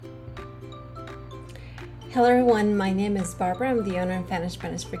Hello everyone, my name is Barbara. I'm the owner of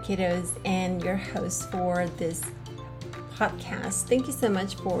Spanish for Kiddos and your host for this podcast. Thank you so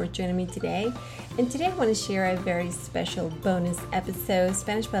much for joining me today. And today I want to share a very special bonus episode,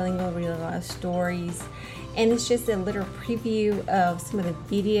 Spanish Bilingual Real Life Stories. And it's just a little preview of some of the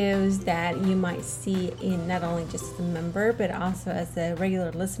videos that you might see in not only just as a member, but also as a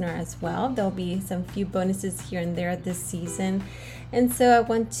regular listener as well. There'll be some few bonuses here and there this season. And so I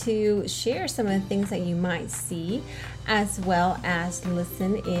want to share some of the things that you might see as well as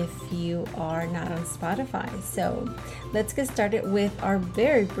listen if you are not on Spotify. So let's get started with our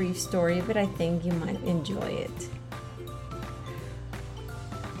very brief story, but I think you might enjoy it.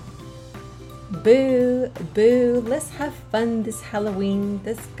 Boo, boo, let's have fun this Halloween.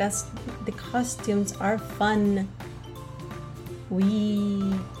 The costumes are fun.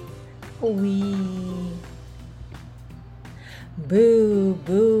 Wee. Boo,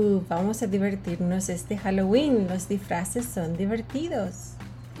 boo, vamos a divertirnos este Halloween. Los disfraces son divertidos.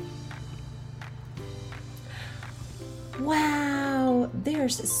 Wow,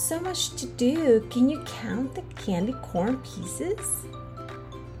 there's so much to do. Can you count the candy corn pieces?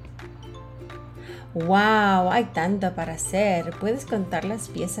 Wow, hay tanto para hacer. ¿Puedes contar las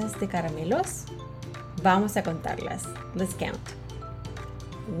piezas de caramelos? Vamos a contarlas. Let's count.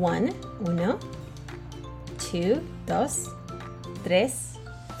 1, 2, 2, 3,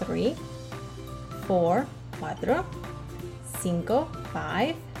 4, 5,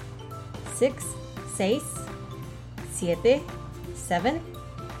 5, 6, 6, 7, 7,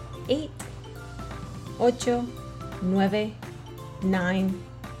 8, 8, 9, 9,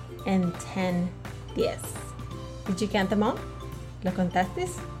 and 10. 10. Did you count them all? ¿Lo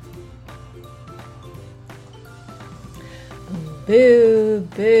contaste? Boo,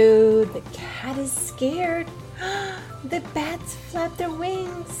 boo, the cat is scared. The bats flap their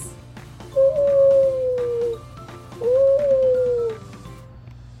wings. Ooh, ooh.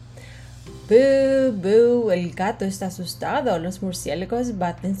 Boo, boo, el gato está asustado. Los murciélagos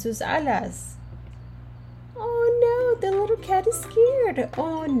baten sus alas. Oh no, the little cat is scared.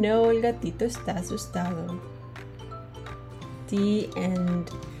 Oh no, el gatito está asustado. The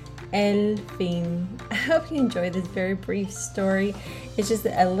end. El fin. I hope you enjoyed this very brief story. It's just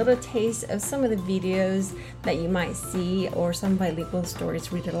a little taste of some of the videos that you might see or some bilingual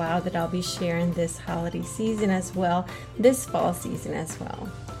stories read aloud that I'll be sharing this holiday season as well, this fall season as well.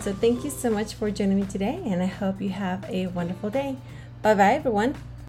 So thank you so much for joining me today, and I hope you have a wonderful day. Bye bye everyone.